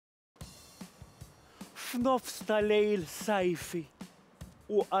F'nofs ta' lejl sajfi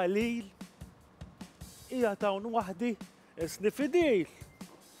u qalil hija tawn waħdi isni fidil.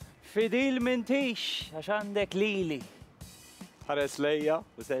 Fidil m'intix għax għandek lili. Ħares lejja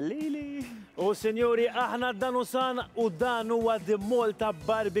u sellili. U sinjuri, aħna Danusan u dan huwa The Malta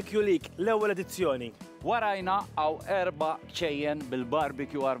BBQ League, l-ewwel edizzjoni. Warajna għaw 4 ċejjen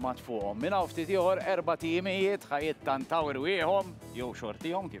bil-barbecue armat fuqhom. Minn hawn ftit ieħor 4 timijiet ħajittantaw irwieħhom jew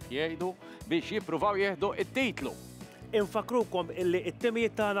xortihom kif jgħidu biex jippruvaw jieħdu t-titlu. Infakrukom illi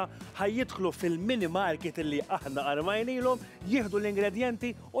t-timijiet tagħna ħajjidħlu fil-mini market illi aħna armajnilhom, jieħdu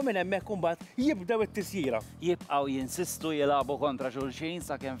l-ingredjenti u minn hemmhekk imbagħad jibdew it-tisjira. Jibqgħu jinsistu jilagħbu kontra xulxin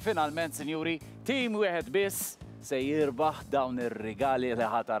sakemm finalment, sinjuri, tim wieħed biss se jirbaħ dawn ir-rigali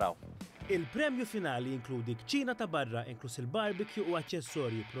li ħataraw. Il-premju finali jinkludi kċina ta' barra inkluż il-barbecue u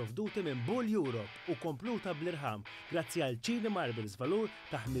aċċessorji provduti minn Bull Europe u kompluta bl-irħam grazzi għal Chini Marbles valur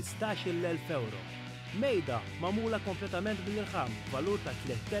ta' 15,000 euro. Mejda magħmula kompletament bil-irħam valur ta'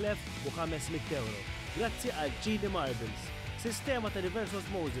 3,500 euro grazzi għal Chini Marbles. Sistema ta' reverse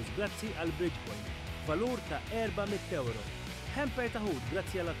osmosis grazzi għal Bridgepoint valur ta' 400 euro. Hamper ta' hood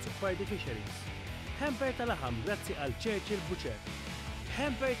grazzi għal Azzufardi Fisheries. Hamper ta' laħam grazzi għal Churchill Butcher.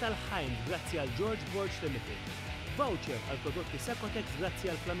 Hamper tal-Hind grazzi għal George Borch Limited. Voucher għal prodotti Secotex grazzi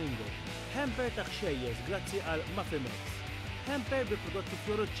għal Flamingo. Hamper ta' xejjes grazzi għal Muffimex. Hamper bi prodotti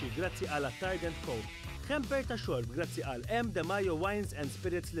Fiorucci grazzi għal Attard & Co. Hamper ta' xorb grazzi għal M. De Mayo Wines and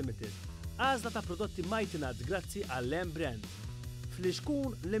Spirits Limited. Għażla ta' prodotti Mighty Nuts grazzi għal M Brand.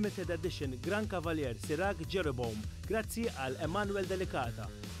 Fl-Ixkun Limited Edition Gran Cavalier Sirag Jeroboam grazzi għal Emanuel Delicata.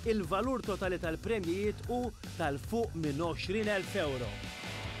 Il-valur totali tal-premjijiet u tal-fuq minn 20,000 euro.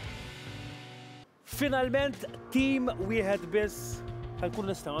 Finalment, tim wieħed biss ħajkun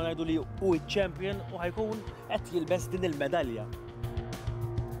nistgħu ngħidu li hu ċ-champion u ħajkun qed jilbes din il-medalja.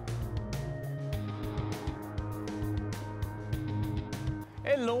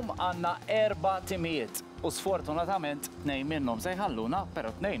 Illum għandna 4 timijiet u sfortunatament 2 minnhom se jħalluna,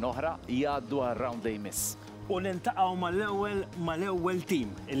 però 2 oħra jgħaddu għar-round li jmiss. U nintaqgħu mal-ewwel tim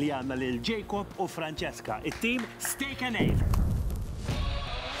li għandna lil Jacob u Francesca, it-tim Steak and Ale.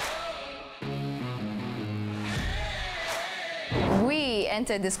 We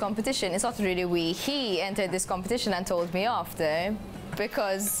entered this competition, it's not really we, he entered this competition and told me after,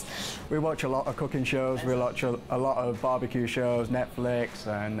 because we watch a lot of cooking shows, we watch a lot of barbecue shows, Netflix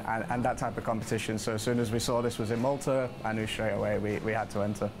and that type of competition. So as soon as we saw this was in Malta, I knew straight away we had to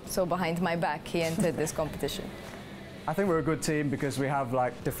enter. So behind my back he entered this competition. I think we're a good team because we have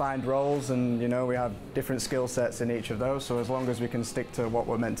like defined roles and we have different skill sets in each of those. So as long as we can stick to what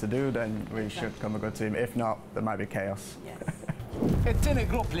we're meant to do, then we should become a good team. If not, there might be chaos. Yes. Il-tieni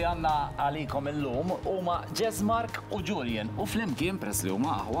grupp li għandna għalikom illum huma Jess Mark u Julian u flimkien press li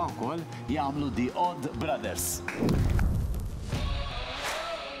huma aħwa wkoll jagħmlu The Odd Brothers.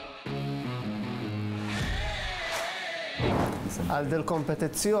 Għal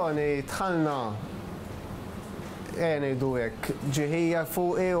dil-kompetizzjoni tħallna ngħidu hekk ġieħija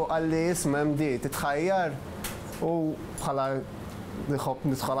fuqi u qalli isma' MD titħajjar u bħala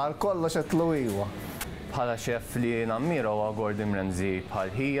nidħol għal kollox qed iwa. Bħala xef li nammira huwa Gordon Ramsay bħal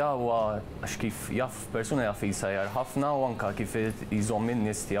hija huwa għax kif jaf persuna jaf jisajjar ħafna u anke kif jżomm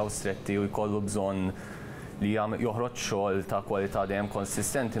in-nies tiegħu stretti u jkollu bżonn li joħroġ xogħol ta' kwalità dejjem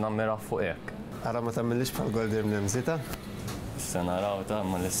konsistenti nammira fuq hekk. Ara ma tagħmilx bħal Gordon Ramsay ta'? Issa naraw ta'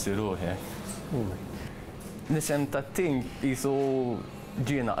 ma lessi ruħi. L-isem tat-tim qisu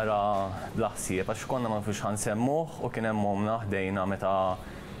ġie naqra bl-ħsieb għax konna ma nafux ħansemmuh u kien hemm momna ħdejna meta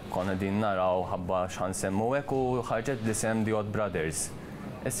konna din naraw ħabba x'ħan semmu hekk u ħarġet l-isem The Odd Brothers.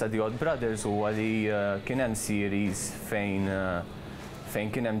 Issa The Odd Brothers huwa li kien hemm series fejn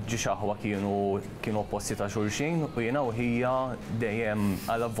kien hemm ġixaħwa kienu opposti ta' xulxin u jiena u hija dejjem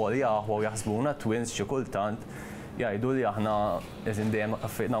għal volja aħwa u jaħsbuna twins xi kultant jgħidu li aħna eżin dejjem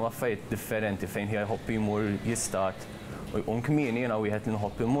nagħmlu affarijiet differenti fejn hija jħobb imur jistat u jkun kmieni jiena wieħed li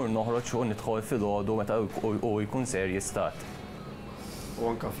nħobb imur noħroġ u nidħol filgħodu meta u jkun ser jistat. U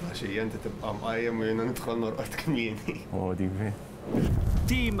anka flaxija inti tibqa' mqajjem u jiena nidħol norqod kmieni. Divi.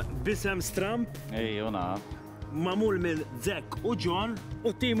 Tim bisem Stramp. Ejju naf. Mamul mill Zack u John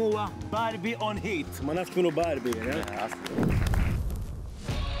u tim huwa Barbie on Heat. Ma nafx kienu Barbie,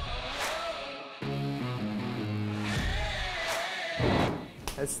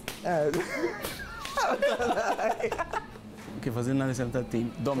 Kif għażilna l-isem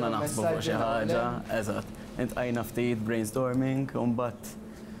tat-tim, domna naħsbu fuq xi ħaġa, eżatt. Intqajna ftit brainstorming u mbagħad.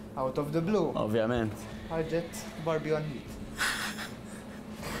 Out of the blue. Ovvjament. Ħarġet Barbie on Heat.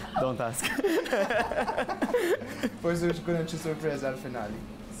 Don't ask. Forsi biex kun hemm xi surpriża għall-finali.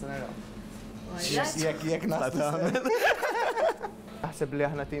 Se naraw. Jekk nagħmel. Naħseb li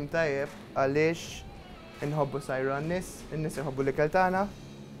aħna tim tajjeb għaliex inħobbu sajru għan-nies, in-nies iħobbu l-ikel tagħna.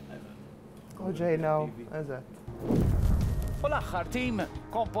 U ġejna, eżatt. U l-aħħar tim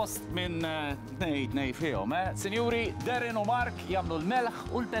kompost minn nej fihom, Sinjuri Darren u Mark jagħmlu l-melħ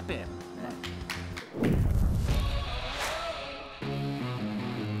u l-pepe.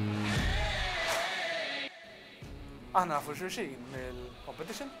 Aħna nafu xulxin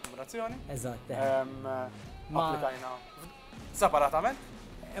mill-competition, numerazzjoni. Eżatt. Applikajna separatament.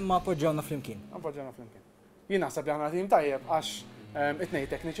 Imma appoġġjawna flimkien. Appoġġjawna flimkien. Jien naħseb li aħna tim tajjeb għax it-tnejn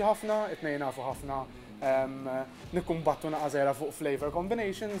tekniċi ħafna, it-tnejn nafu ħafna nikkumbattu naqażera fuq flavor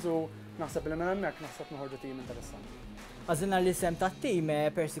combinations u naħseb li minn hemmhekk naħseb noħorġu tim interessanti. Għażilna li sem tat-tim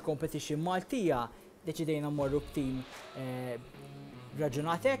Persi Competition Maltija deċidejna mmorru b'tim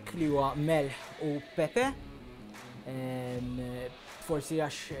raġunatek li huwa melħ u pepe. Forsi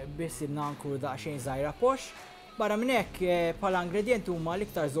għax biss nankru daqsxejn żgħira pox. Barra minn hekk bħala ingredienti huma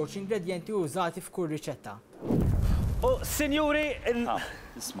l-iktar żewġ ingredienti użati f'kull riċetta. U sinjuri,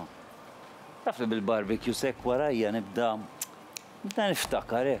 Isma', taf li bil-barbecue sekk warajja nibda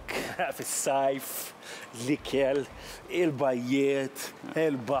niftakar hekk. Fis-sajf, l-ikel, il-bajjiet,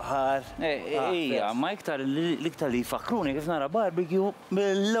 il-baħar. Ija, ma iktar l-iktar li jfakruni kif nara barbecue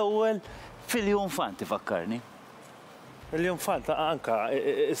mill-ewwel fil-Jum fakkarni. Il-Jum anka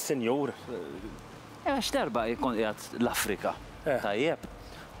il-senjur. Għax darba jkun qiegħed l-Afrika, tajjeb.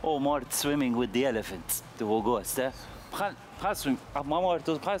 U mort swimming with the elephants, tuħu gost, ma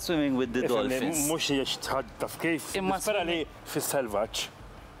mortu bħal swimming with the dolphins. Mux jiex tħaddaf kif, nispera li fis-selvaġġ.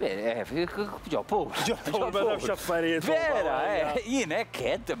 Ġopur. Vera, jien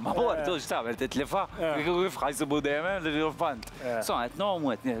hekk ma mortux tagħmel titlifa, kif ħajsibu dejjem l-elefant. So qed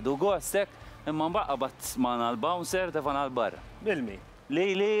nomu qed nieħdu gostek, imma mbaqqa ma' l-bouncer tefan għal-barra. Bilmi.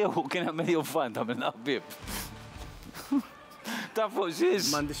 Li u kien hemm elefant għamilna ħbieb. Tafu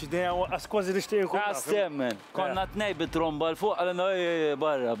xiex? M'għandix idea waqqas kważi nixtieq inkun naf. Stemmen, konna tnej bit-tromba l-fuq għalna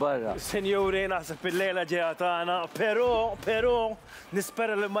barra. Senjuri, naħseb il-lejla ġeja tagħna, però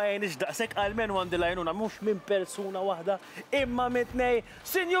nispera li ma jgħinix daqshekk għalmen għandi lajnuna mhux minn persuna waħda imma minn tnej.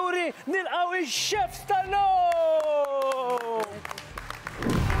 Sinjuri, nilqgħu ix-chefs tal-lum!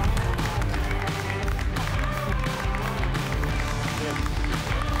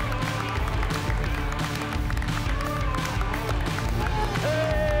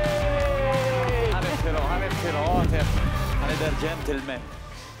 Għanider gentleman.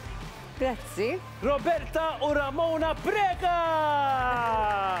 Grazzi. Roberta u Ramona Preca!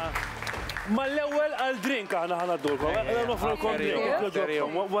 Ma l-ewwel għal-drink aħna ħanaddulkom. Nofrukom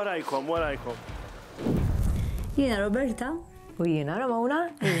drink, warajkom. Jiena Roberta u jiena Ramona,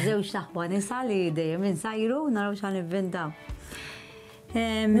 iż-żewġ taħwa nisa li dejjem insajru naraw x'għan nivvintaw.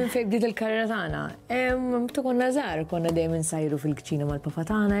 Minn fejn bdiet il-karriera tagħna. Meta konna żgħar konna dejjem insajru fil-kċina mal-papa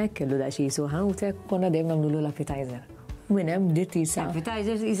tagħna hekk kellu daqsxi jisu ħanutek konna dejjem nagħmlu l-appetizer. Minn hemm bdiet isa.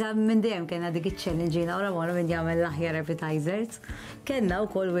 Appetizers isa minn dejjem kellna dik iċ-challenge jiena u Ramona min jagħmel l-aħjar appetizers. Kellna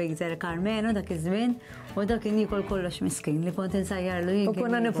wkoll waiter Carmeno dak iż-żmien u dak kien jikol kollox miskin li kont insajjarlu jien. U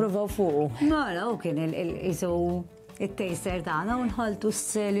konna nippruvaw fuqu. Mela u kien isu it-taster tagħna u nħoltu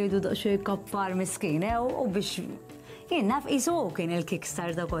s-seli jdu daqsxejn kappar miskin u biex Kien naf isu kien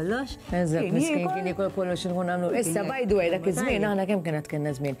il-kickstart ta' kollox. Eżatt, miskin kien jikol kollox nkun għamlu. Issa by the way, dak iż-żmien aħna kemm kienet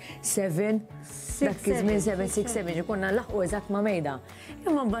kienna żmien? 7, dak iż-żmien 7, 6, 7, konna laħqu eżatt ma' mejda.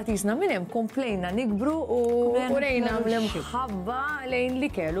 Imma mbagħad jisna minn hemm komplejna nikbru u rejna l-imħabba lejn li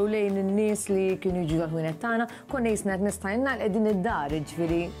kellu lejn in-nies li kienu jiġu l-ħwienet tagħna, konna jisna qed nistajna qegħdin id-dar,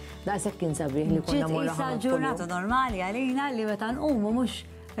 ġifieri daqshekk kien sabiħ li konna morra ħafna. Ġiet ġurnata normali għalina li meta nqumu mhux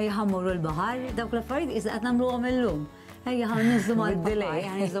ħammurru l-baħar, dawk l-affarijiet issa qed nagħmluhom illum. Ejja ħan nizdu mal-delay,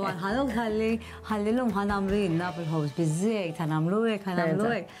 ħan nizdu mal-ħanuk ħalli l-lum ħan għamlu jidna fil-ħobs bizzejt, ħan għamlu għek, ħan għamlu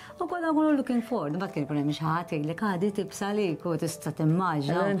għek. U konna għunu looking forward, bat kien kunem xaħat jgħlik għadi tibsa li ku tista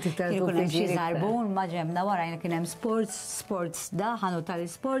timmaġna. Kien kunem xie zarbun, maġemna warajna kienem sports da, ħanu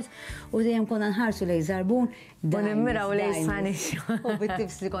tal-sports, u dejjem konna nħarsu li zarbun. Nimmiraw li Spanish. U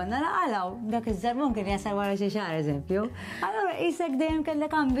bit-tips li konna naqalaw, dak iż-zarbun kien jasar wara xie xar, eżempju. Allora, isek dejjem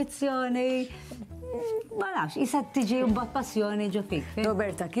kellek ambizjoni. Ma nafx, jisa tiġi mbagħad passjoni ġo fik.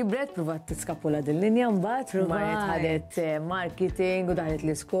 Roberta kibret, provat tiskapula din-linja mbagħad, marret ħadet marketing u daħlet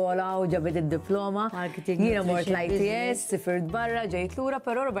l-iskola u ġabet id-diploma. Jiena mort l-ITS, sifirt barra, ġejt lura,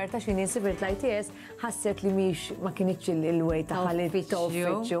 però Roberta x'inhi sifirt l-ITS ħasset li mhix ma kienitx il-way tagħha li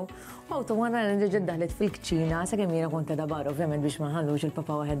uffiċċju. Awtomana ġeġed daħlet fil-kċina, sakemm jiena kont da barra, ovvjament biex ma ħallux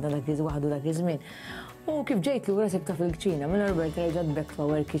il-papa waħedna waħdu dak iż-żmien. U kif ġejt li għura sebta fil-kċina, minna Robert reġad back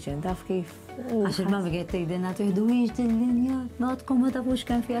power kitchen, taf kif? Għax il-mami għed tgħidilna tuħdu iġ din-linja, ma tkom ma tafux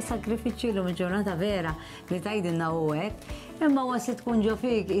kemm fiha sakrifiċċju l ġurnata vera li tgħidilna u hekk. Imma wasi tkun ġo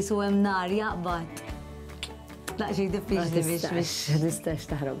fik isu hemm nar jaqbad. Laqxi diffiċli biex nistax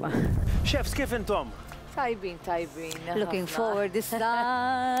taħroba. Chefs, kif intom? Tajbin, tajbin. looking forward this time.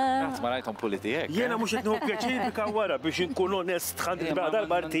 Għat ma rajtom puliti għek. Jena mux etnuħu pjaċir bika wara biex nkun onest ħandri baqda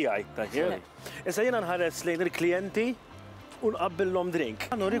l-bar tijaj. Issa jena nħares lejn il-klienti u nqabbillhom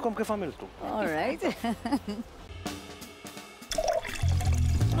drink. Nurikom kif għamiltu. All right.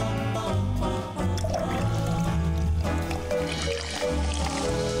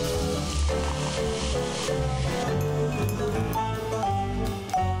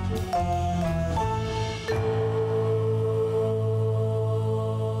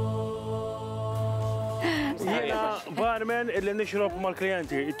 Barman illi nixrob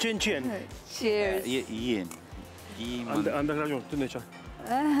mal-klienti, ċin-ċin. Cheers. Jien. Għandak raġun, tinniċa.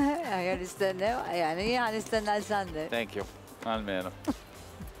 Għajan nistennew, għan nistenna l-Sander. Thank you. Almenu.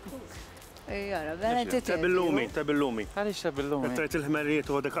 Jara, bħana Tabillumi, tabillumi. Għalix tabillumi. Trajt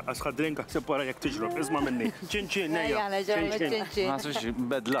il-ħmerijiet u għadek asħad drinka seppara jek tiġrob, izma minni. ċin-ċin, nejja. Għana ġarma ċinċin. Għasux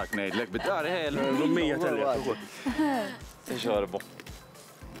bedlak nejdlek bid-dar, Rummija tal-lek. Iġorbu.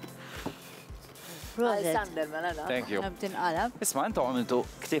 Sander, mela da. Thank you. Għamtin għalam. Isma, intu għamiltu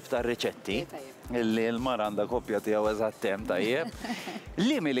ktib ta' riċetti, illi l-mar għanda kopja tijaw eżattem tajjeb.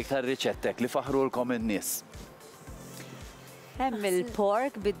 Li milik ta' riċettek li faħrulkom in-nis? Hemm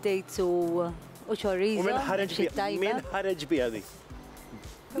il-pork bid-dejt u chorizo. U minn ħareġ bija di?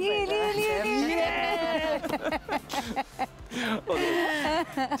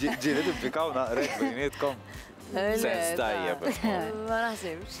 Ġili tippikaw naqrek bejnietkom. Sens tajjeb. Ma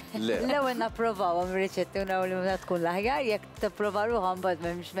naħsibx. L-ewwel napprovaw għam riċetti u naw li ma tkun l-aħjar, jekk tipprovaw bad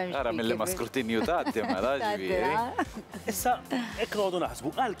memx. Ara mill-li ma skrutinju taddi, mela ġifieri. Issa, ekk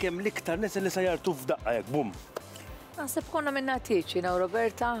naħsbu, għal-kem l-iktar nis li sajartu f'daqqa jek, bum. Naħseb konna minna tiċi,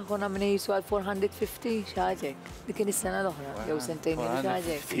 Roberta, konna minna jisu għal 450 xaġek. Dik kien is-sena l-oħra, jew sentejn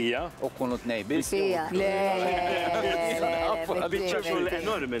xaġek. Fija? U kunu tnejbil? Fija. Bicċa xogħol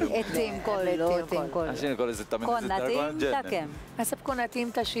enormi. Il-tim kollu, il-tim kollu. Għaxin kollu zitta minn Konna tim ta' kem? Naħseb konna tim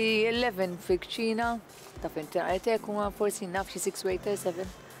ta' xi 11 fik-ċina, ta' finti għajtek, u forsi naf xi 6 waiters, 7.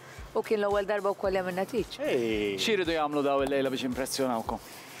 U kien l-ewwel darba wkoll jagħmilna tiċ. Xiridu jagħmlu daw il-lejla biex impressjonawkom?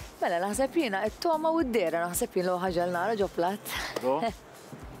 Mela, naħseb jiena it-toma u d-dera, naħseb jien ħaġa l-nara ġo platt.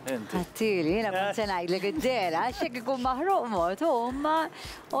 Għattili, jena konsen għajdlek id-dera, xek ikun maħruq mot, u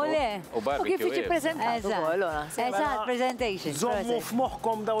le. U barbecue. U kif iġi prezentatu kollu, Eżat, presentation. Zommu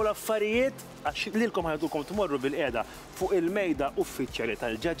f'moħkom daw l-affarijiet, għax lilkom ħajdukom tmorru bil-qeda fuq il-mejda uffiċjali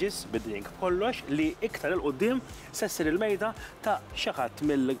tal-ġudges bid-drink kollox li iktar il-qoddim sessir il-mejda ta' xaħat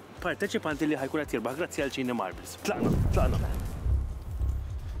mill-parteċipanti li ħajkun qed jirbaħ grazzi għal ċini Marbles. Tlaqna.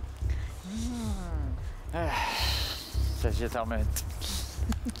 Seċitament.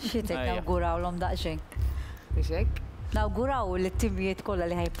 Xitek nawguraw l-om daqxin. Bixek? Nawguraw l-timijiet kolla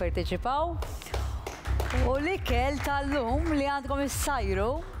li ħajparteċipaw. U li kell tal-lum li għandkom is-sajru.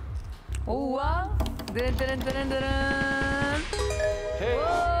 Uwa.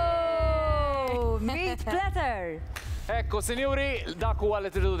 Meat platter. Ekku, sinjuri, dak huwa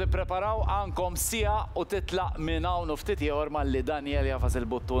li tridu tippreparaw għandkom sija u titlaq minn hawn u ftit ieħor malli Daniel jafas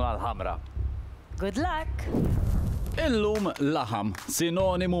il-buttuna l-ħamra. Good luck! Illum laħam,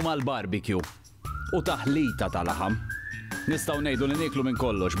 sinonimu mal-barbecue. U taħlita ta' laħam. Nistaw nejdu li niklu minn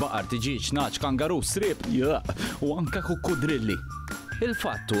kollox, baqar, tiġiġ, naċ, kangaru, strip, u anka kukkudrilli.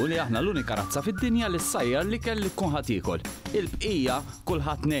 Il-fattu li aħna l-unika razza fid-dinja li s-sajjar li kelli kun ħatikol. Il-bqija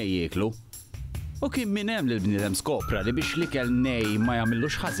kulħadd nej jiklu. U kien minn hemm li l-bniedem skopra li biex li kell nej ma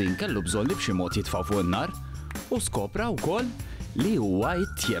jagħmilux ħażin kellu bżonn li b'xi mod jitfgħu fuq in-nar. U skopra wkoll li huwa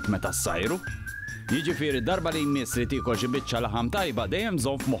jittieb meta s-sajru. Jiġifieri darba li jmiss li tikol xi biċċa laħam tajba dejjem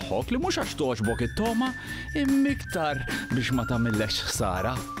żomm f'moħħok li mhux għax toġbok it-toma immiktar biex ma tagħmillex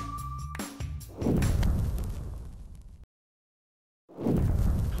ħsara.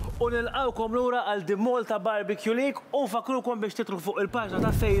 U nilqawkom lura għal di Malta Barbecue League u nfakrukom biex titlu fuq il-paġna ta'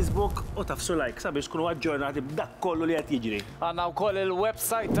 Facebook u tafsu like sabiex kunu aġġornati b'dak kollu li qed jiġri. Għandna wkoll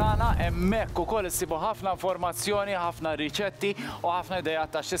il-website tagħna hemmhekk ukoll issibu ħafna informazzjoni, ħafna riċetti u ħafna idejat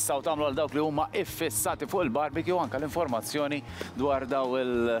ta' x'istgħu tagħmlu għal dawk li huma iffissati fuq il-barbecue anke l-informazzjoni dwar daw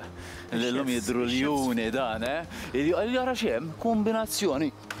l-lum jidru l-juni dan, Jara xem, kombinazzjoni.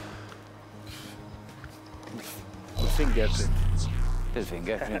 Fingerprint.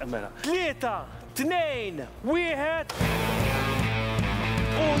 Il-fingerprint. 3, 2, 1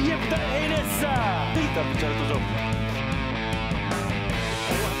 u jibda ħin-issa! Dita bċartu ġobna.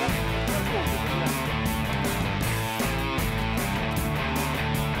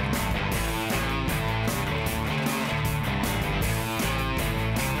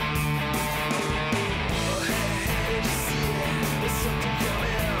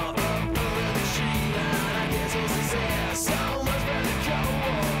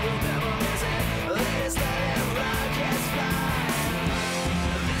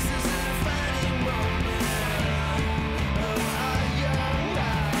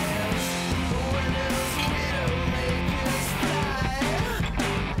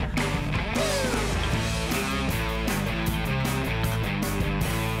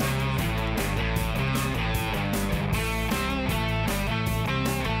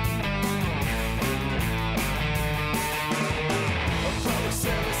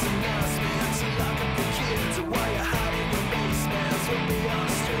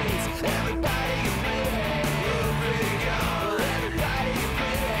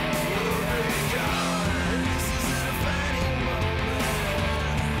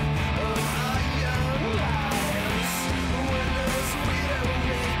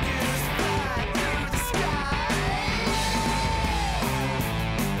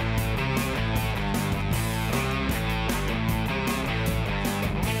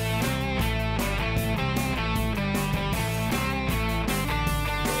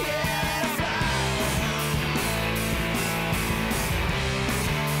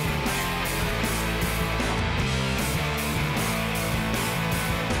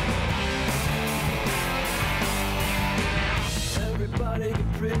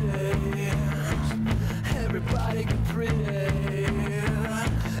 pretty. Everybody get pretty.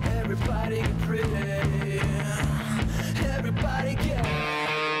 Everybody get pretty. Everybody get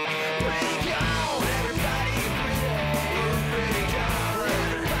pretty girl. Everybody get pretty. Pretty girl. Everybody get pretty. Pretty girl.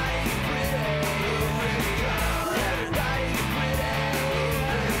 Everybody get pretty. Pretty girl. Everybody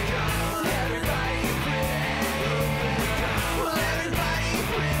get pretty. Pretty girl. Well, everybody get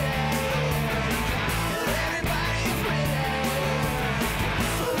pretty. Everybody get pretty. Well, everybody get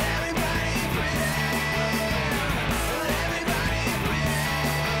pretty.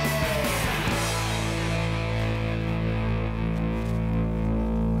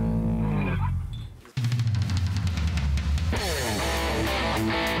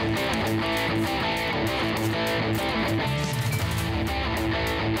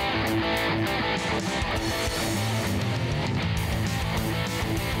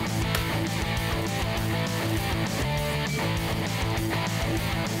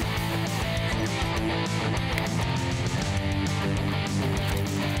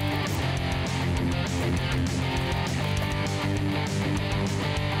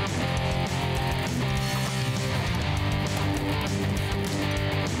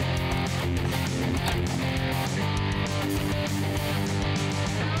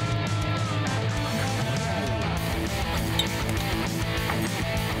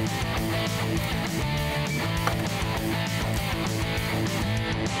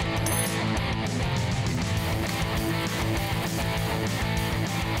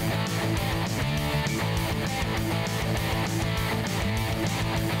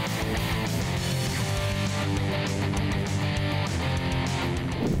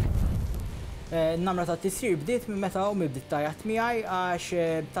 Namra ta' tisir bdiet minn meta u bdiet tajat miegħi għax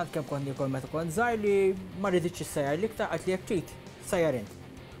tant kemm kont nikol meta kont żgħar li ma rriditx issejjar l-iktar qalt li jekk trid sajjar int.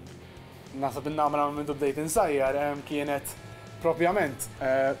 Nasab in-namra minn bdejt insajjar kienet propjament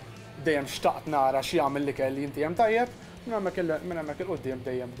dejjem xtaqt nara x'jagħmel l-ikel li inti hemm tajjeb, minn hemmhekk il-qudiem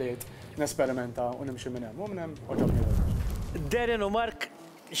dejjem bdejt nesperimenta u nimxi minn hemm u minn hemm oġobni. Darren u Mark,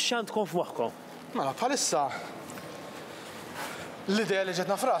 x'għandkom f'moħħkom? Mela bħalissa l-idea li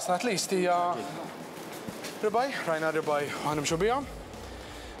ġetna frasna at least hija ribaj, rajna ribaj ħanimxu biha.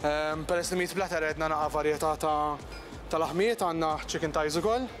 Peress li meat platter għedna naqa' varjetà tal-aħmiet għandna chicken thighs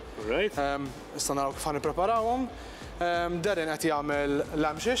ukoll. Issa naraw kif ħanippreparawhom. Darren qed jagħmel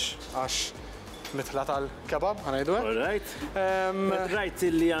lamb shish għax mitla tal-kebab ħanajdu hekk. Rajt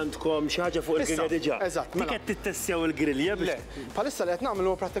li għandkom xi ħaġa fuq il-grillja diġà. Eżatt. Dik qed tittestjaw il-grillja Le, bħalissa li qed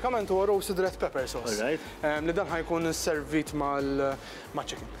nagħmlu prattikament huwa roasted red pepper sauce. Li dan ħajkun servit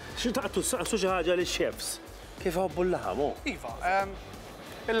mal-chicken. Xi taqtu saqsu xi ħaġa lix-chefs? Kif ħobbu l-laħam? Iva,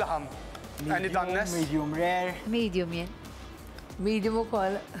 il-laħam. Medium rare. Medium jien. Medium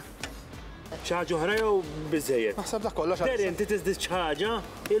ukoll. Xi ħaġa oħra jew biżejjed? Naħseb dak kollox. Darren inti tiżdid xi ħaġa,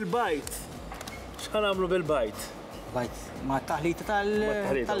 il-bajt. X'ħan għamlu bil-bajt? Bajt, ma taħlita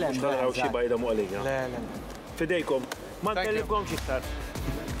tal-lem. X'ħan xi bajda muqalija. Le. Fidejkom, ma ntellifkom iktar.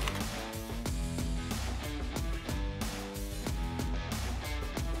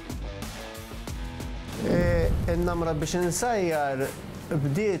 In-namra biex insajjar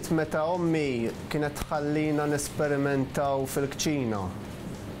bdiet meta ommi kienet tħallina nesperimentaw fil-kċina.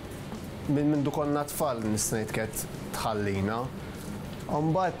 Minn konna tfal nisnejt kienet tħallina.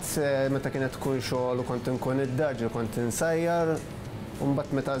 Umbat meta kienet tkun xogħol u kont inkun id-daġi kont insajjar,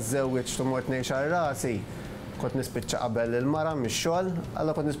 umbat meta żewwiġt u mort ngħix għal rasi, kont nispiċċa qabel il-mara mix-xogħol,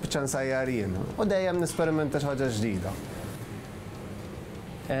 alla kont nispiċċa nsajjar jien. U dejjem nesperimenta xi ħaġa ġdida.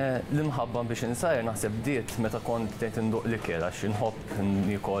 L-imħabba biex insajjar naħseb bdiet meta kont tgħid induq l-ikel għax inħobb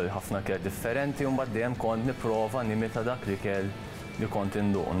nikol ħafna kell differenti u mbagħad dejjem kont nipprova nimita dak l-ikel li kont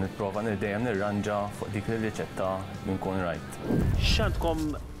induq, nipprova dejjem nirranġa fuq dik il-riċetta li nkun rajt. X'għandkom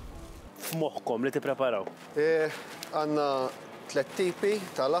f'moħħkom li tippreparaw? Għandna 3 tipi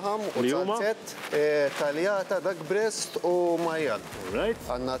ta' laħam u salzett, taljata, dak breast u majjal.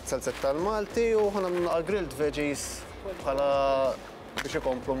 Għandna salzett tal-Malti u ħana grilled veggies bħala biex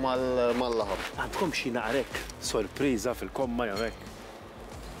ikomplu mal-laħam. Għandkom xi naqrek sorpriża fil-komma jawek.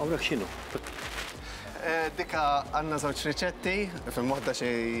 Hawnhekk x'inhu? Dika għandna żewġ riċetti, fil-moħda xi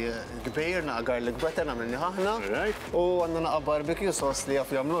kbir naqa' garlic butter nagħmilni ħaħna u għandna naqa' barbecue sauce li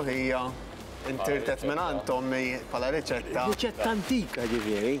jaf jagħmlu hija intirtet minn għand ommi bħala riċetta. Riċetta antika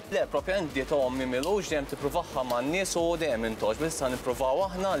ġifieri. Le, propjament dieta ommi milux dejjem tippruvaħħa man-nies u dejjem intoġ, biss nippruvaw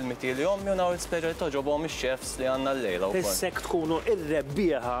aħna l-mitieli ommi u naraw l-isperja toġobhom ix-chefs li għandna llejla wkoll. Issek tkunu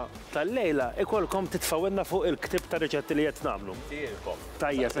ir-rebbieħa tal-lejla ikolkom titfawilna fuq il-ktib ta' riċetti li qed nagħmlu. Tielkom.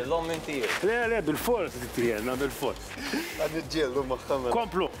 Tajjeb. L-om intiel. Le, bil-fors tittielna bil-fors. Għad niġġieldu magħha.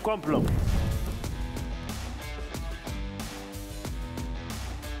 Komplu.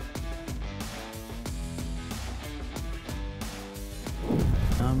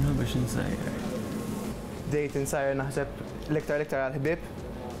 Għamlu biex nsajr. Dejt insajr naħseb l-iktar għal-ħbib,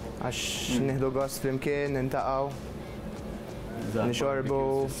 għax nieħdu gost flimkien, nintaqgħu, nixorbu.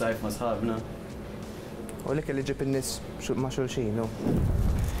 Sajf ma sħabna. U li kelli ġib in-nies ma' xulxin.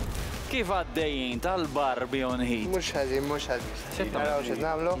 Kif għaddejjin tal-Barbie on Heat? Mux ħażin. Naraw xed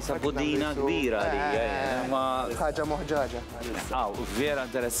nagħmlu. Jisa budina kbira li, ma... ħaġa moħġaġa. Vera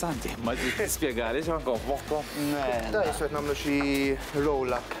interessanti, ma t-spiegali ġankom moħkom? Da jiswet nagħmlu xi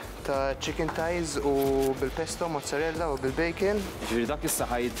roll-up ta' chicken thighs u bil-pesto, mozzarella u bil-bacon. Ġiri dak issa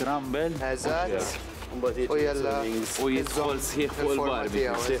ħajtrambel? Eżatt. U jalla. U jidħol sħiħ fuq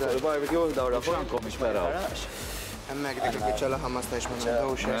il-barbecue. Sħiħ fuq il-barbecue, dawra fuqkom iċperaw. Hemmhekk dik il-biċċa laħa ma stajx ma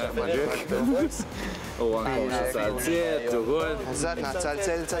nagħmlux U anke salziet ukoll. Eżatt nagħt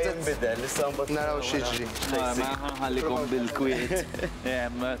salzet naraw x'jiġri. Ma ħallikom bil-kwiet.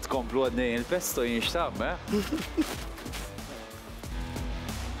 Tkomplu għaddejn il-pesto jinxtab,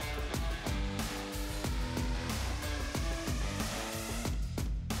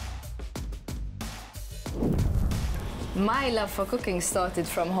 My love for cooking started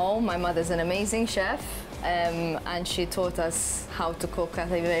from home. My mother's an amazing chef, and she taught us how to cook at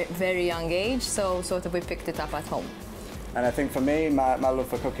a very young age, so sort of we picked it up at home. And I think for me, my love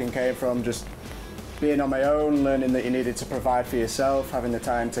for cooking came from just being on my own, learning that you needed to provide for yourself, having the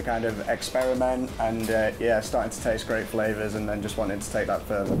time to kind of experiment, and yeah, starting to taste great flavors, and then just wanting to take that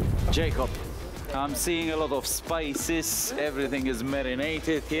further. Jacob, I'm seeing a lot of spices, everything is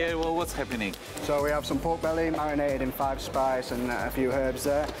marinated here. Well, what's happening? So we have some pork belly marinated in 5 spice and a few herbs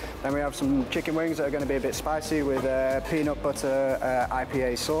there. Then we have some chicken wings that are going to be a bit spicy with peanut butter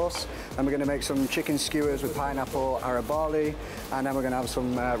IPA sauce. And we're going to make some chicken skewers with pineapple arabali. And then we're going to have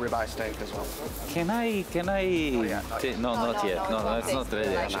some ribeye steak as well. Can I? Oh, yeah, no, not yet. No, it's not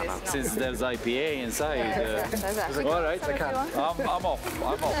ready. Since there's IPA inside. All right, I'm off.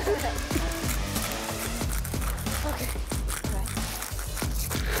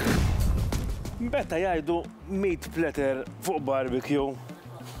 Meta jgħidu meat platter fuq barbecue,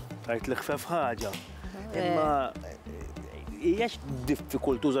 għajt l-ħfef ħaġa. Imma jgħax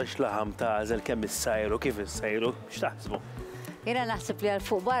diffikultu zaħx laħam tażel kemm is-sajru, kif is-sajru, x'taħsbu? Jena naħseb li għal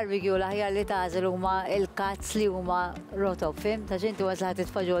fuq barbecue l-aħjar li tażel huma il-kats li huma rotob, fim? Ta' ġinti għazlaħt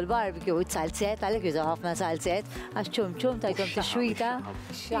titfaġu l-barbecue, it-salzet, għalek jużaw ħafna salzet, għax ċum tajtom t-xwita,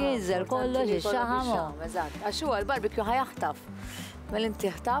 jinżel kollox, ix-xaħam. Għax huwa l-barbecue ħajaħtaf. Mel inti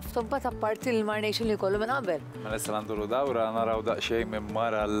ħtaf, tombat apparti l-marination li kollu minn qabel. Ma nista għanduru dawra naraw daqxej minn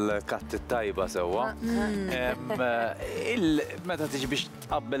mara l-katti tajba sewa. Meta tiġi biex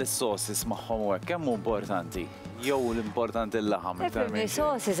tqabbel is-sosis magħhom hekk, kemm importanti? Jew l-importanti l-laħam. Ifimni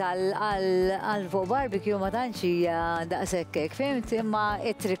sosis għal fuq barbecue ma tantx hija daqshekk hekk, fimt? Imma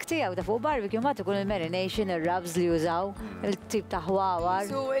it-trik tiegħu ta' fuq barbecue ma tkun il-marination, ir-rubs li jużaw, il-tip ta' ħwawar.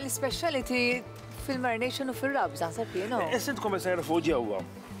 So il-speciality fil-marination u fil-rubs, naħseb jienu. Issint kom jsejru fuq ġewwa.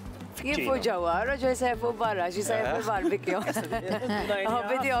 Jien fuq ġewwa, roġu jsejr fuq barra, xi jsejr fil-barbecue.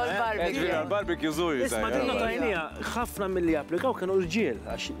 Video l-barbecue. L-barbecue żur Isma' dinna tajnija, ħafna milli applikaw kienu rġiel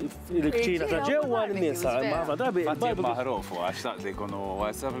għax il-kċina ta' ġewwa n-nisa. Ma drabi il-barbecue maħruf għax taqt li jkunu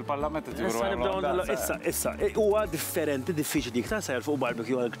għassa fil-parlament Issa, huwa differenti, diffiċli iktar sajr fuq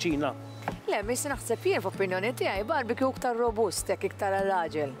barbecue għal-kċina. Le, missi naħseb jien f'opinjoni tiegħi barbecue iktar robust, jekk iktar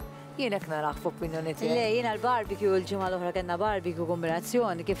għal-raġel. Jien hekk naraħ f'opinjoni tiegħi. Le, jien għall-barbecue l-ġimgħa l-oħra kellna barbecue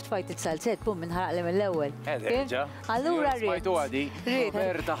kombinazzjoni kif tfajt it-salzet pum minħaraq li mill-ewwel. Allura rrid. Smajtu għadi,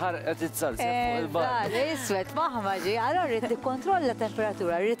 Roberta ħarqet it-salzet fuq il-bar. Iswed maħmaġi, allura rrid tikkontrolla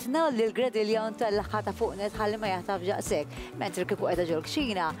temperatura, rrid nolli l-gradiljon tal-ħata fuq net ħalli ma jaħtaf ġaqsek. Mentri kieku qiegħda ġol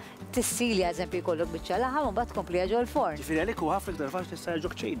kċina, tissili eżempju jkollok biċċa laħam u mbagħad tkompli ġol forn. Ġifieri għalik huwa ħafna iktar faċli tissajr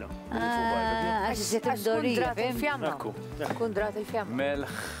ġo kċina. Għax se tibdorija, Kun drat il-fjamma.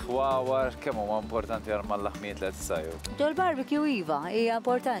 Melħ, wawar, kemm huma importanti għal mal-laħmiet li tsajju. Ġol barbecue iva, hija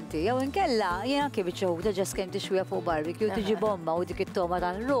importanti. Jew inkella jien anke biċċa ġas kemm tixwija fuq barbecue tiġi bomba u dik it-toma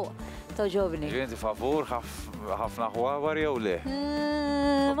tal-ruq ta' ġovni. Ġienti favur ħafna ħwawar jew le?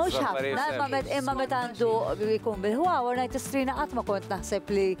 Mhux ħafna, imma meta għandu jkun bil-ħwawar ngħid istrina qatt ma kont naħseb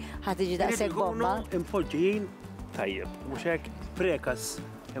li ħadd tiġi daqshekk bomba. Impoġġijin tajjeb, mhux hekk prekas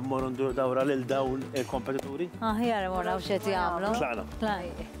immorru dawra lil dawn il-kompetituri? Aħjar imorru x'qed jagħmlu.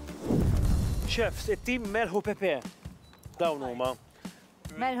 Chefs, it-tim Melħu Pepe. Dawn huma.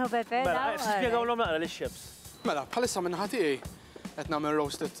 Melħu Pepe? Spjegawlhom naqra lix-chefs. Mela, bħalissa minn ħati qed nagħmel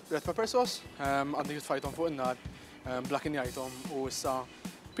roasted red pepper sauce, għandi jitfajthom fuq in-nar, blackinjajthom u issa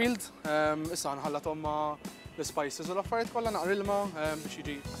peeled, issa nħallathom ma' l-spices u l-affarijiet kollha naqra ilma biex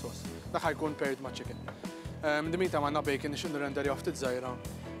jiġi sauce. Dak ħajkun paired ma' chicken. Dimita għandna bacon nix nirrenderi ftit żgħira.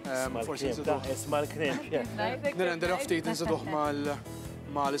 Forsi nżiduh. Isma' l-krem. Nirrenderi ftit nżiduh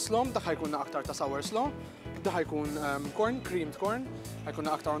ma l-slom, dak ħajkunna aktar ta' sour slom, dak ħajkun corn, creamed corn,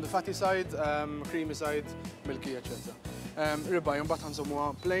 ħajkunna aktar on the fatty side, creamy side, milky, etc. Ribba jumbat ħanżomuha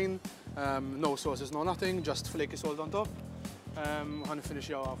plain, no sauces, no nothing, just flaky salt on top. Ħan finish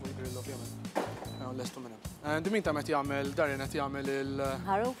jaw fuq il-grill ovvjament. Lestu minna. Dimin ta' met jagħmel, Darren qed jagħmel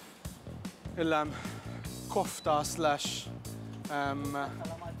Ħaruf? il-kofta slash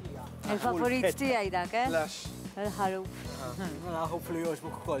Il-favorit tiegħi dak, eh? Slash. Il-ħaruf. Mela ħu flu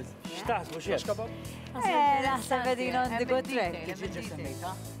joġbuk ukoll. X'taħsbu x'hemm? Kebab? Naħseb qegħdin on the good track.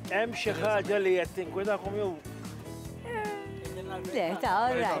 Hemm xi ħaġa li qed tinkwedakom jew Le, ta'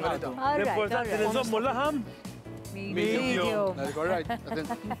 all right. l-importanti li nżommu l-laħam? Medium. All right.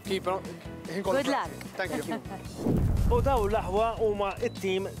 Keep on. Good luck. Thank you. U daw l-aħwa huma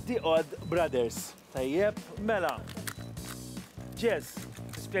it-team The Odd Brothers. Tajjeb, mela. Jez,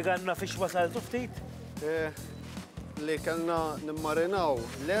 tispjeganna fiex wasaltu ftit? Li kellna nimmarinaw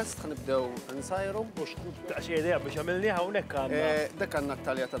lest ħnibdew nsajru. Mhux taqxi idea biex għamilni hawnhekk għandna. Dak għandna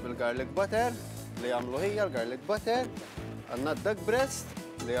taljata bil-garlic butter li għamlu hija l-garlic butter. Għandna duck breast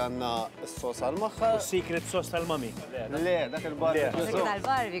li għandna s-sos għal-maħħa. Secret sos tal-mami. Le, dak il-barbecue Dik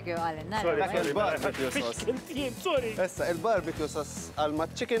tal-barbecue għalin, Dak il-barbecue sos. Sorry. Issa, il-barbecue sos għal-ma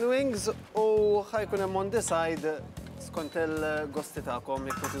chicken wings u ħajkun hemm on the side skont il-gosti tagħkom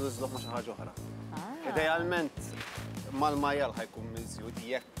jekk tidu żloħ ma' xi ħaġa oħra. Idealment mal-majjal ħajkun miżjud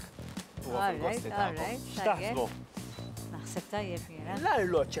jekk huwa fil-gosti tagħkom. X'taħsbu? Naħseb tajjeb jiena.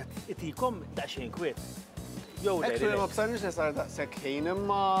 L-arloġġ itikom daqsxejn kwiet. Jew Actually, ma b'sanniex li sar daqshekk ħin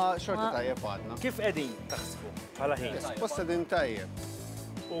imma xorta tajjeb għadna. Kif qegħdin taħsbu bħala ħin? Suppost qegħdin tajjeb.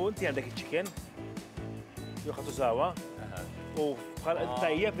 U inti għandek iċ-chicken? Jew ħadd tużawha? U bħala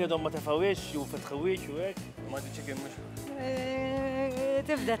tajjeb li għadhom ma tefawiex u fetħawiex u hekk? Ma di chicken mhux.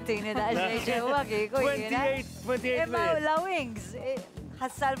 Tibda t-tini daqxej ġewwa kieku jiena. 28 Imma la wings,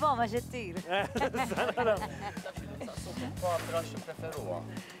 ħassalbhom għax ittir.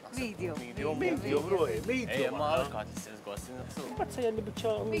 Medium. Medium, ruħi, medium. Ma għalkat s-sens għossi naqsu. Bazza jalli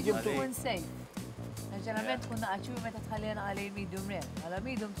bieċa medium tkun safe. Ġeneralment tkun naqaċu meta tħallina għalli medium rare. Għala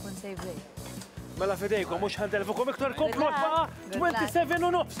medium tkun safe rare. Mela fidejkom, mux ħandelfukom iktar komplot baqa 27 u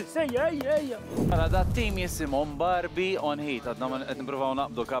nofsi, sejja, ejja. Mela da tim jisimhom Barbie on Heat, għadna qed nippruvaw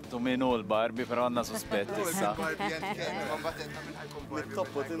naqbdu kaptu minnu l-Barbie, però għandna suspett issa.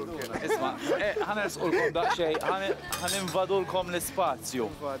 Isma, ħanersqulkom daqsxejn, ħaninvadulkom l-ispazju.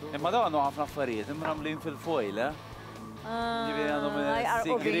 Imma dawn għandu ħafna affarijiet, imramlin fil-foil, eh? Ġifieri għandhom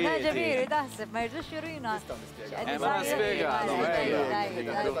Ġifieri, ġifieri, taħseb, ma jirdux jurina. Ma nispjega,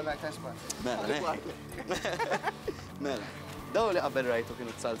 Mela, daw li qabel rajtu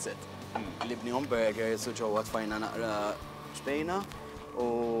kienu t-salset. Li bnihom burgers u ġewwa tfajna naqra xbejna u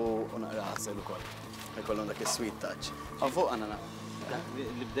naqra għasel ukoll. Ikollhom dak is-sweet touch. Għal fuq għandna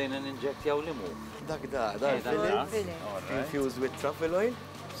li bdejna ninġektjaw limu. dak infused with truffle oil.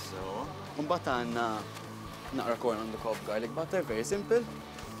 Mbagħad għandna naqra corn on the cob garlic butter, very simple.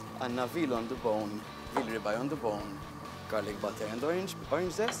 Għandna veal on the bone, veal ribeye on the bone, garlic butter and orange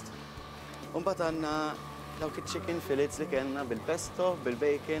zest. Mbagħad għandna dawk il-chicken fillets li kellna bil-pesto,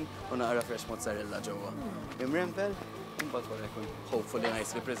 bil-bacon u naqra fresh mozzarella ġewwa. Imrempel, mbagħad wara jkun hopefully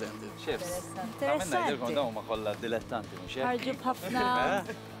nicely presented. Chefs. Għamilna jdilkom dawn ma kollha dilettanti, mhux hekk? Ħarġu b'ħafna.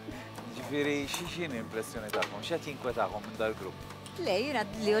 Ġifieri x'inhi l-impressjoni tagħkom, x'qed jinkwetahom minn dal-grupp? Le, jina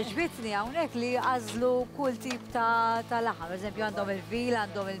li oġbitni hawnhekk li għażlu kull tip ta' laħam. Per eżempju għandhom il-vil,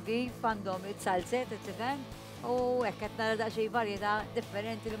 għandhom il-beef, għandhom il-salset, il-chicken. U hekk qed nara daqsxejn varjetà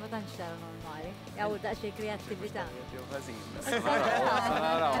differenti li ma tantx tara normali. Jaw daqsxejn kreattività.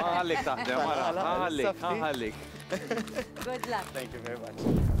 Ħallik taħdem, ħallik. Good luck. Thank you very much.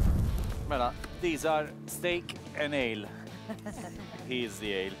 Mela, these are steak and ale. He is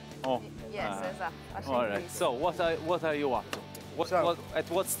the ale. Oh. Yes, exactly. All right. So, what are you up to? At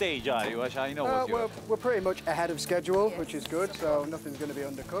what stage are you? I know what you're we're pretty much ahead of schedule, which is good, so nothing's going to be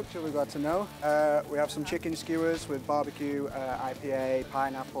undercooked, so we've got to know. We have some chicken skewers with barbecue, IPA,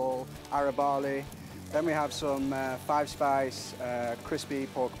 pineapple, arabali. Then we have some 5-spice crispy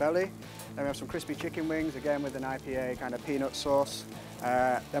pork belly. Then we have some crispy chicken wings, again with an IPA kind of peanut sauce.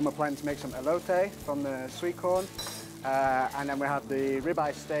 Then we're planning to make some elote from the sweet corn. And then we have the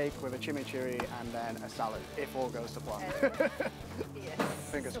ribeye steak with a chimichurri and then a salad, if all goes to plan.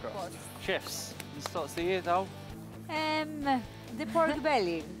 Fingers crossed. Chefs, mistoqsijiet hawn? The pork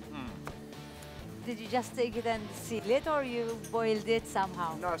belly. did you just take it and seal it, or you boiled it somehow?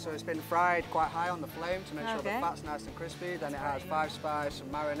 No, so it's been fried quite high on the flame to make sure the Okay. fat's nice and crispy. Then it has 5-spice and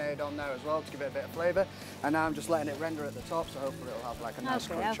marinade on there as well to give it a bit of flavour. And now I'm just letting it render at the top, so hopefully it'll have like a nice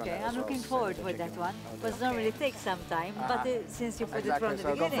crunch on it as I'm well. looking forward for that one. Because normally it takes some time, but since you put Exactly, it from so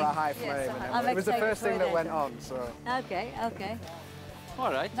the I've gone beginning. for a high flame. Yes, and I'm it was the excited first for thing that that. went on, so. Okay, okay.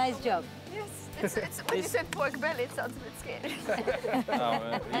 All right. Nice job. Yes, when you said pork belly, it sounds a bit scary.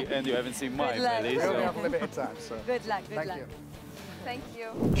 And you haven't seen my Good luck. belly, We only so. have limited time, so. Good luck, good Thank luck. you. Thank you.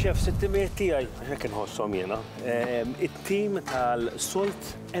 Xef, sittimiet tijaj, hekk nħossom jena, it-tim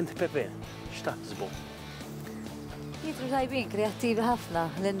tal-Salt and Pepper, xtaħsbu? Jitru tajbin, kreattivi ħafna.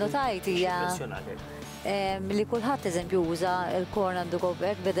 L-innotajt hija li kulħadd eżempju uża il-corn and the cob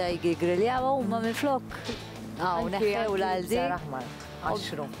beda jgriljaw u ma minn-flok. Neħħew l-għaldi.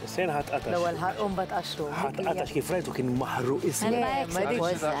 Għaxru. Sen ħatqatax. L-ewwel umbat għaxru. Ħatqatax kif rajtu kien maħru ismi.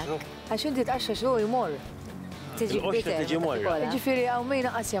 Għax inti tqaxxa xru jmur. Il-qoxra tiġi morra. Ġifieri hawn min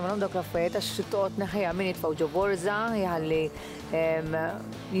qas jagħmlu dawk l-affarijiet għax toqgħod neħħejja min jitfgħu ġo borża, jħalli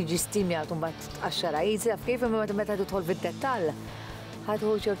jiġi stimjat u mbagħad tqaxxara jisef kif meta tidħol fid-dettall.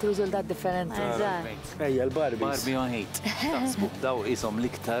 ħadħu ċertu riżultat differenti. Ejja, l-Barbie. Barbie on heat. Taħsbu daw isom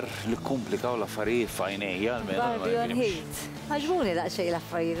liktar li komplikaw l-affarijiet fajnejja. Barbie on heat. Ħaġbuni daqxej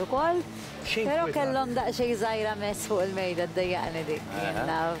l-affarijiet ukoll. Pero kellhom daqxej żgħira mess fuq il-mejda d-dejjaqni dik.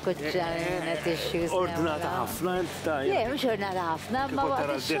 Jenna kuċċani tissues. Ordnata ħafna taj. Le, mhux ordnata ħafna, ma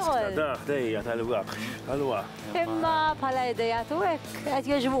waqt ix-xogħol. Dejja tal-waq. Imma bħala idejat u hekk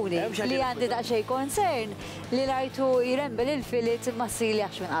qed jogħġbuni li għandi daqxej concern li rajtu jirembel il-filit massili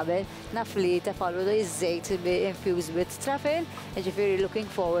għax minn qabel. Naf li tefallu iż-żejt infused with truffle, ġifieri looking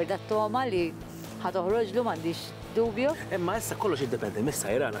forward għat-toma li ħatoħroġlu m'għandix dubju. Imma issa kollox jiddependi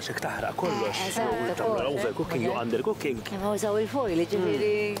mis-sajrana xek taħraq kollox. Overcooking u undercooking. Imma użaw il-foil,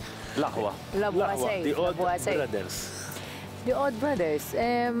 ġifieri. L-aħwa. L-aħwa The Odd Brothers. The Odd Brothers,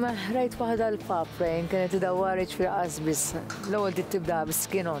 rajt waħda l-pap fejn kienet idawwarġ fil-qasbis. L-ewwel tibda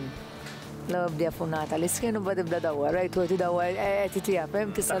bis-skinon. L-ewwel bdija funata l-iskin u bad tibda dawwar, rajt u tidawwar qed tijab,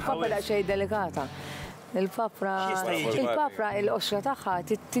 hemm tista' l-papa daqsxejn delikata. Il-papra, il-qoxra tagħha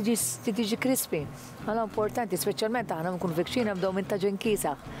tiġi crispy. Għala importanti, speċjalment aħna nkun fikxina bdew minn ta'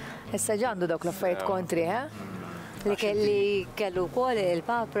 ġenkisaħ. Issa ġandu dawk l-affarijiet kontri, Li kellu wkoll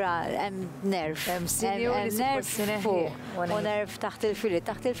il-papra hemm nerf. Hemm nerf fuq u nerf taħt il-filit.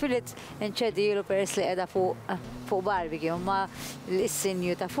 Taħt il-filit inċedilu peress li qiegħda fuq barbecue, ma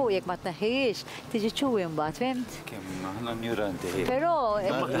l-sinju ta' fuq jekk ma tneħħijiex tiġi ċuwi mbagħad, fimt? Kemm aħna ignoranti. Però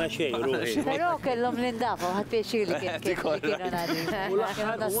Maħna xejn, Però kellhom l-indafa, ħadd pjaċir li kienu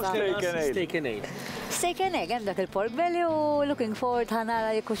Steak Steak and egg, hemm dak il-pork belly u looking forward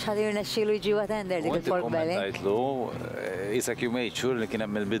ħanara jekk hux ħadir nexxielu jiġi attender dik il-pork belly. Kommentajtlu, isak you made sure li kien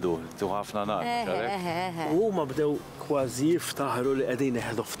hemm il-bidu, tu ħafna nar. U ma bdew kważi jiftaħru li qegħdin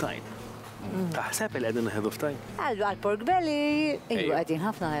ahead of time. Taħseb li qegħdin ahead of time? Għal-pork belly, qegħdin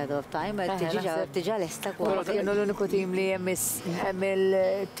ħafna ahead of time, tiġa l-esta kważi. Kienu l-uniku tim li hemm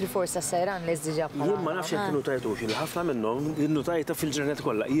il-triforsa sajran li żdiġa bħala. Jien ma nafx jekk kienu tajtux, li ħafna minnhom kienu tajta fil-ġranet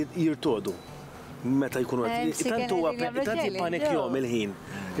kollha jirtodu. Meta jkunu tantu tanti panikjom il-ħin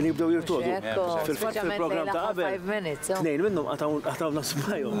li jibdew jirtodu. Fil-fatt fil-programm ta' qabel, tnejn minnhom għatawna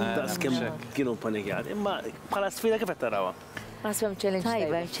smajhom daqs kemm kienu panikjat. Imma bħala sfida kif qed tarawha? Nasbem challenge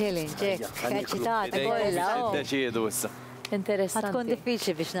tajba. Challenge, kaċċitata kollha. Deċiedu issa. Interessanti. Tkun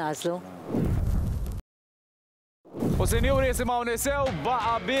diffiċli biex naslu. U senjuri jisimaw nisew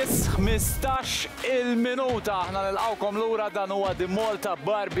baqa bis 15 il-minuta. Aħna nilqawkom lura dan huwa di Malta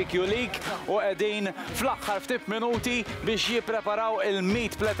Barbecue League u qegħdin fl-aħħar ftit minuti biex jippreparaw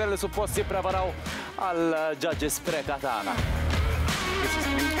il-meat platter li suppost jippreparaw għal judges Preca tagħna.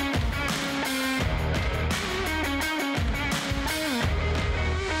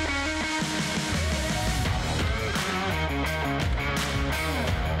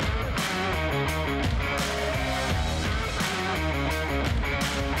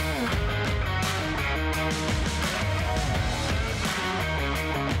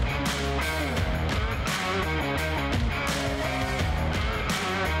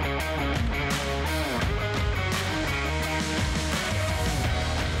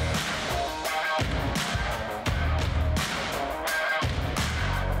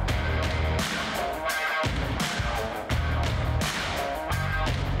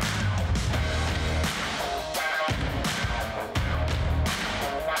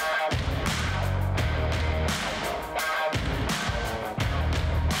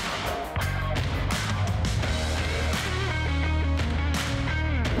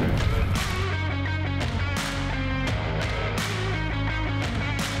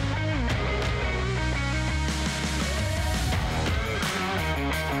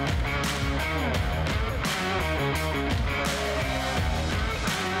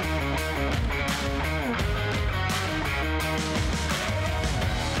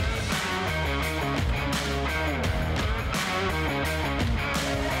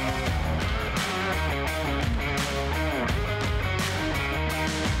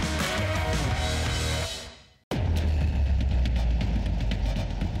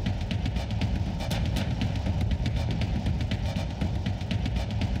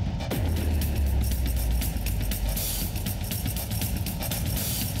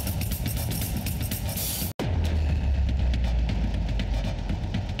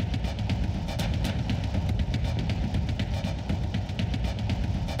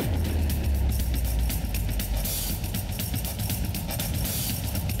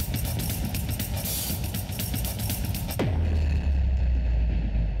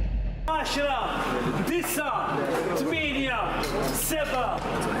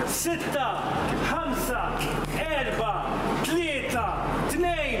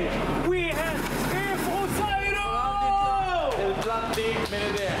 Il-platti minn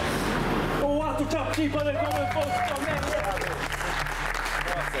idea. U għatu ċabċipa l-kom il-foskom.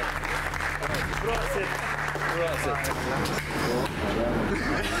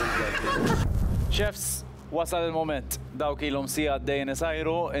 Chefs, wasal il-moment. Dawk ilhom sija għaddejn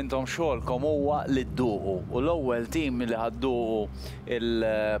isajru, intom xogħolkom huwa li dduqu. U l-ewwel tim li ħadduqu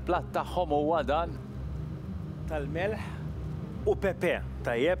il-platt tagħhom huwa dan tal-melħ u pepe,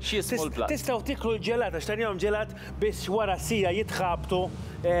 tajjeb. X'jismu l-platt? Tistgħu tiklu l-ġelat, għax tanihom ġelat biex wara sija jitħabtu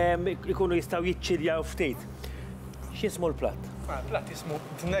ikunu jistgħu jiċċirjaw ftit. X'jismu l-platt? Platt jismu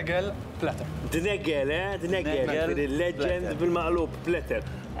Dnegel platter. Dnegel, Dnegel, il-legend bil-maqlub platter.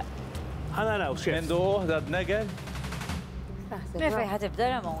 Ħana naw, xef. Mendu da Dnegel? Mifej ħatibda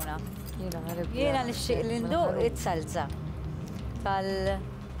Ramona. Jiena nixtieq li nduq it-salza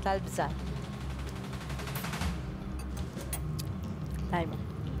tal-bżar. Tajma.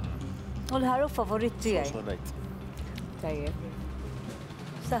 U l-ħaruf favorit tiegħi. Tajjeb.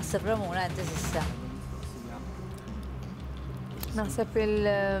 Saħseb Ramona inti s'issa. Naħseb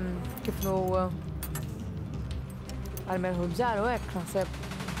kifnu għal-melħu bżar u hekk naħseb.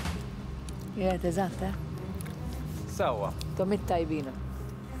 Jgħet eżatt, Sawa. Tomit tajbina.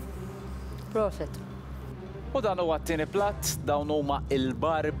 Proset. U dan huwa t-tieni platt, dawn huma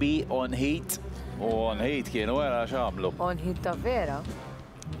il-Barbie on heat. U on heat kienu wara x'għamlu. On heat ta' vera.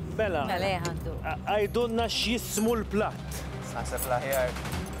 Bella. Għandu. Għajdunna x'jismu l-platt. Naħseb l-aħjar,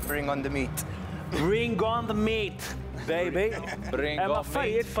 bring on the meat. Bring on the meat, baby. Bring on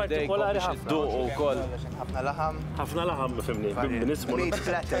affarijiet partikolari ħafna. Duqu wkoll. Ħafna laħam. Ħafna laħam fimni, nismu. Meat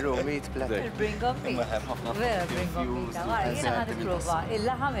platter, meat platter. Bring on meat. Vera bring on meat. Għara, jena ħad prova.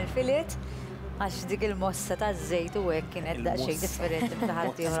 Il-laħam il-filet, għax dik il-mossa ta' żejt u hekk kienet daqsxejn differenti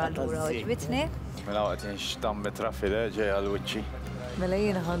b'taħalti oħra l-ura u ġbitni. Mela waqt jinxtam bitrafile ġej għal-wiċċi. Mela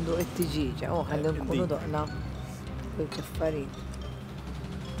jiena għandu it-tiġiġa, ħalli nkunu doqna bil-ċaffariet.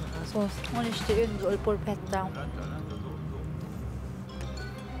 U nixtieq induq il-polpetta.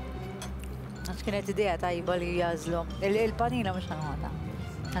 Għax kienet idea tajba li jażlu. Il-panina mhux ħanħodha.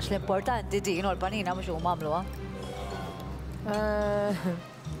 Għax l-importanti din u l-panina mhux huma għamluha.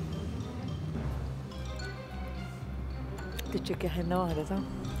 Tiċċekja ħinna waħda ta'?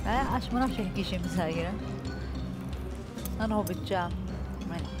 Għax ma nafx jekk xi msajra. Għanħu biċċa.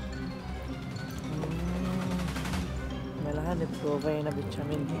 Mela ħan nipprova jiena biċċa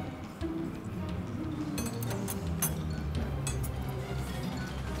minni.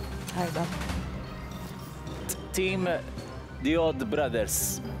 Ħajda. Team The Odd Brothers.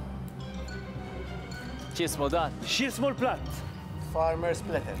 X'ismu dan? X'ismu l-platt? Farmer's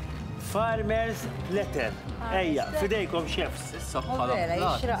platter. Farmer's platter. Ejja, fidejkom chefs. Issa bħala Vera,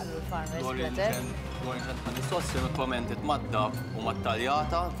 jixraqlu l-farmer's platter. Is-sossi kommenti tmadda u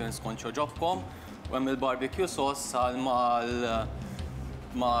mat-taljata, kien skont ġobkom, u hemm il-barbecue sauce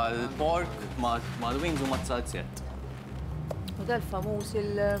mal-pork, mal-wings u mat-salzett. U dal-famuż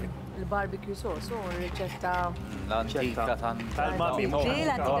il-barbecue sauce, u r-riċetta L-antika tal-mami.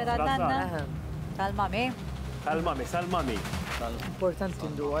 L-antika tal-nanna. Tal-mami. Tal-mami, tal-mami. Importanti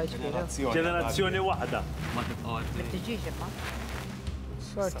ndu għax kira. Ġenerazzjoni waħda. Tiġiġ imma.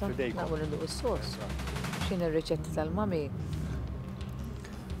 Xorta, naqbel ndu s-sos. Xin il-riċetta tal-mami?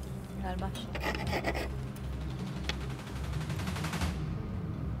 Tal-maxi.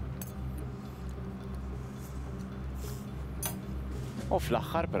 U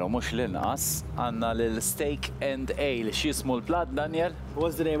fl-axħar, pero mux l-inqas, għanna l-steak and ale. X'jismu l-platt, Daniel?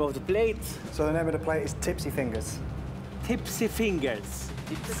 What's the name of the plate? So the name of the plate is Tipsy Fingers. Tipsy fingers.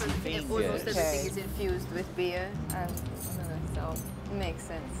 Almost everything is infused with beer, and so it makes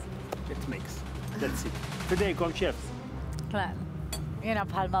sense. It makes. That's it. Fidejkom chefs. Jena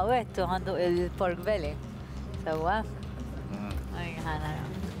bħalma wettu għandu il-pork belly. Sawa? Ħana.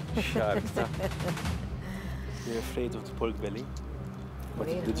 Xarta. You're afraid of the pork belly?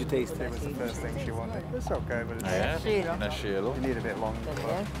 Did you taste it? It was the first thing she wanted. It's okay, but Naxielu. you need a bit long.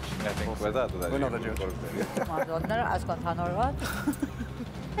 We're not a judge. Madonna, raqas kont ħanorqod.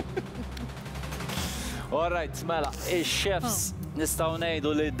 All right, mela, il-chefs nistaw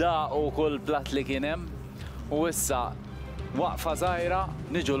nejdu li da u kull platt li kienem u issa waqfa zaħira,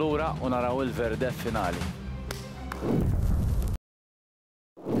 niġu lura u naraw il-verdett finali.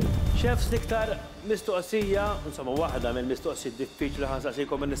 Chefs liktar mistoqsija, insomma waħda minn mistoqsijiet diffiċli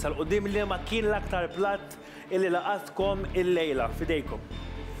ħansaqsikom minn nisa l-qoddim li ma kien l-aktar platt illi laqatkom il-lejla, fidejkom.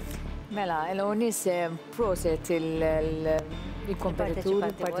 Mela, l-onis proset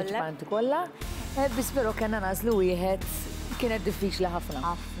il-kompetituri, il-partiċipanti kollha. Biss però kellna nażlu wieħed kienet diffiċli ħafna.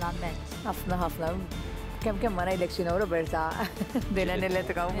 Ħafna. Kemm ma ngħidlek x'inhu Roberta dejna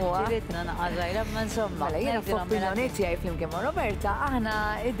nilletika huwa. Ġilitna naqgħa ma insomma. Mela jiena f'opinjoni tiegħi flimkien ma' Roberta aħna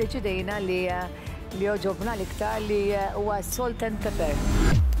iddeċidejna li oġobna l-iktar li huwa salt and pepper.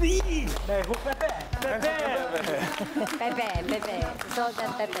 Pepe, salt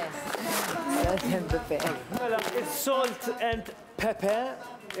and pepper. Salt and pepper. Mela, salt and pepper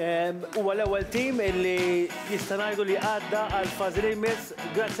huwa l-ewwel tim illi jista' ngħidu li għadda għal fażi li jmiss.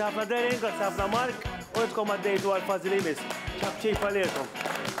 Grazzi ħafna Derin, grazzi ħafna Mark, u intkom għaddejtu għal fażi li jmiss. ċabċejpa lilkom.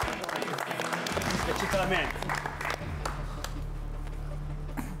 Eċitrament.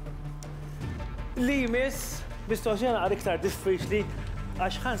 Li jmiss mistoqsija naqra iktar diffiċli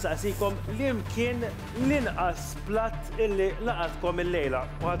għax ħansaqsikom li mkien l-inqas platt illi laqatkom il-lejla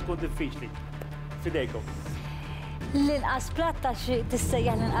u ħadkun diffiċli. Fidejkom. L-inqas platt għax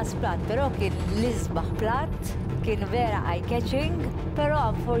tissejjaħ l-inqas platt, però kien l-isbaħ platt, kien vera eye-catching, però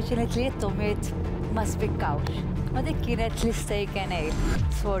unfortunately it-tumiet ma spikkawx. Ma dik kienet l-steak and ale,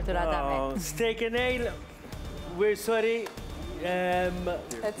 sfortunatament. Steak and ale, we're sorry.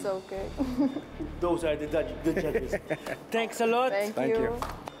 It's okay. Those are the judges. Thanks a lot. Thank you.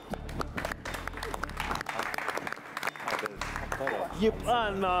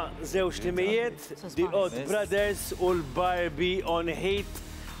 Jibqalna żewġ timijiet, The Odd Brothers u l-Barbie on Heat.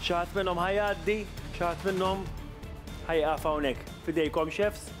 Xaħat minnhom ħajaddi, xaħat minnhom ħajqaf hawnhekk. Fidejkom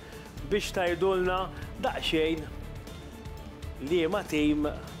chefs biex tajdulna daqsxejn li ma tim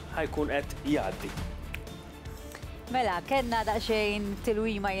ħajkun qed jgħaddi. Mela, kellna daqsxejn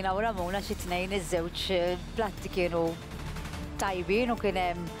tilwima jiena u Ramona xi tnejn iż-żewġ platti kienu tajbin u kien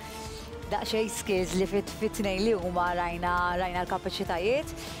hemm daqsxejn skills li fit-tnejn li huma rajna l-kapaċitajiet.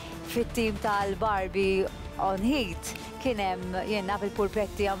 Fit-tim tal-Barbie on Heat kien hemm jenna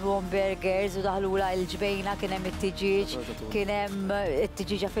fil-pulpetti għamluhom burgers u daħlula l-ġbejna, kien hemm it-tiġiġ, kien hemm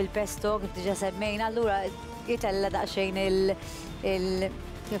it-tiġiġa fil-pesto, it-tiġiġa semmejna, allura jitella daqsxejn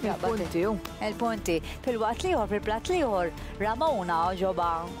il-punti. Fil-waqt liħor, fil-plat liħor, Ramona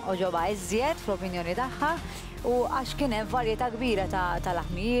oġoba iżjed fl-opinjoni tagħha u għax kien hemm varjetà kbira ta'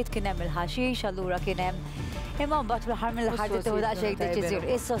 laħmijiet, kien hemm il-ħaxix, allura kien hemm imma mbagħad fl-aħħar mill-aħħar tittew daqsxejn deċiżjoni.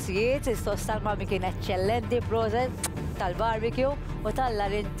 Is-sosijiet, is-sos tal-mami kien eċċellenti, proset tal-barbecue u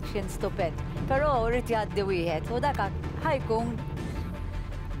tal-larint kien stupend. Però rrid jgħaddi wieħed u dak ħajkun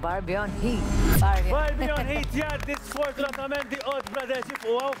Barbie on Heat. Barbie on Heat jgħaddi sfortunatament The Odd Brothers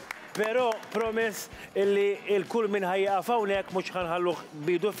jifqgħu, però promess illi il-kull minn ħajjaqaf hawnhekk mhux ħanħalluh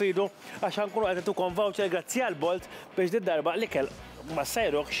bidu fidu għax ħankunu qed nagħtukom voucher grazzi għal Bolt biex did-darba l-ikel ma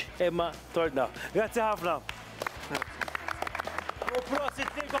sajruħx imma torna. Grazzi ħafna. U prosit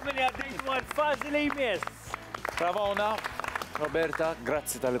lilkom li għaddejtu għal-fażi li jmiss. Ramona, Roberta,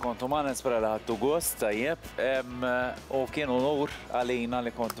 grazzi tal-li kontu ma' nispera li ħattu gost, tajjeb, u kienu l-ur għalina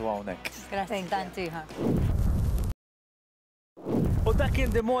li kontu għawnek. Grazzi tantiħa. U dak kien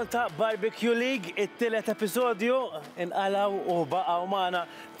The Malta BBQ League, it-tielet episodju inqalaw u baqgħu magħna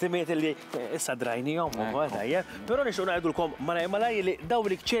timiet li issa drajnihom ukoll tajjeb. Però nixtieq ngħidulkom malaj li dawn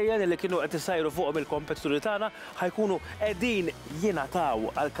il-kċejjen li kienu qed isajru fuqhom il-kompetituri tagħna ħajkunu qegħdin jingħataw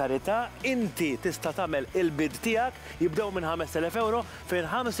għall-karità. Inti tista' tagħmel il-bid tiegħek jibdew minn 5,000 euro fejn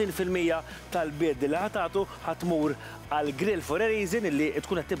 50% tal-bid li ħatatu ħatmur għal Grill for a Reason illi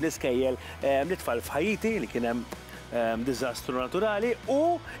tkun qed tibli skejjel nitfal f'Ħajiti li kien hemm dizastru naturali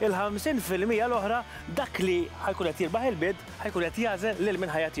u il-50% l-oħra dak li ħajkun qed jirbaħ il-bid ħajkun qed jażel lil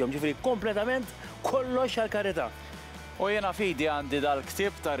minn ħajatihom, ġifieri kompletament kollox għall-karità. U jiena fidi għandi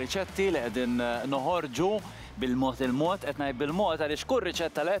dal-ktieb ta' riċetti li qegħdin noħorġu bil-mod qed ngħid bil-mod għaliex kull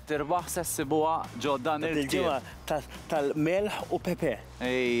riċetta li qed tirbaħ se ssibuha ġo dan il-ktieb tal-melħ u pepe.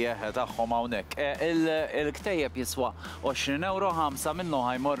 Ejja, tagħhom hawnhekk. Il-ktejjeb jiswa 20 euro, 5 minnhom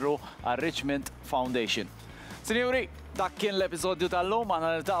ħajmorru għar-Richmond Foundation. Sinjuri, dak kien l-episodju tal-lum,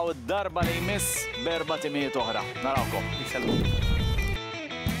 għana niltaqgħu id-darba li jmiss b'4 timijiet oħra. Narawkom.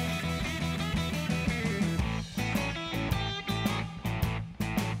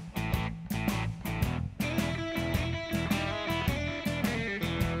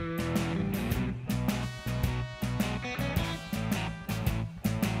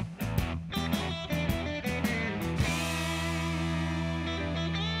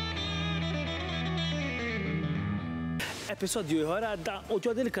 Episodju ieħor għadda u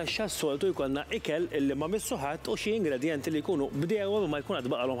ġod il-kaxxa s-soltu jkollna ikel illi ma missuħat u xi ingredienti li jkunu bdew ma jkun għad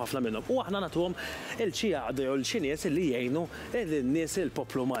baqalhom ħafna minnhom. U aħna nagħtuhom il-ċiaqdu jew l-xi nies li jgħinu lin-nies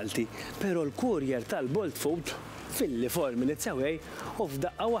il-poplu Malti. Però l-kurjer tal-Bolt Food fil-form nitzawej u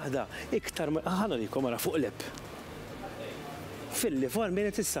f'daqqa waħda iktar ħanurikom ara fuq lib. Fil-4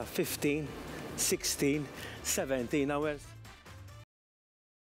 minutes issa 15, 16, 17 hours.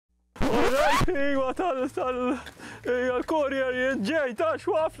 Alright, iwa tal-korjer ġej ta'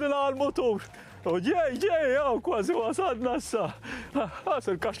 xwafni għal-motor. U ġej, għaw kważi wasadna issa. Għas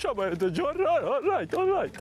il-kaxxaba jidġorra, alright.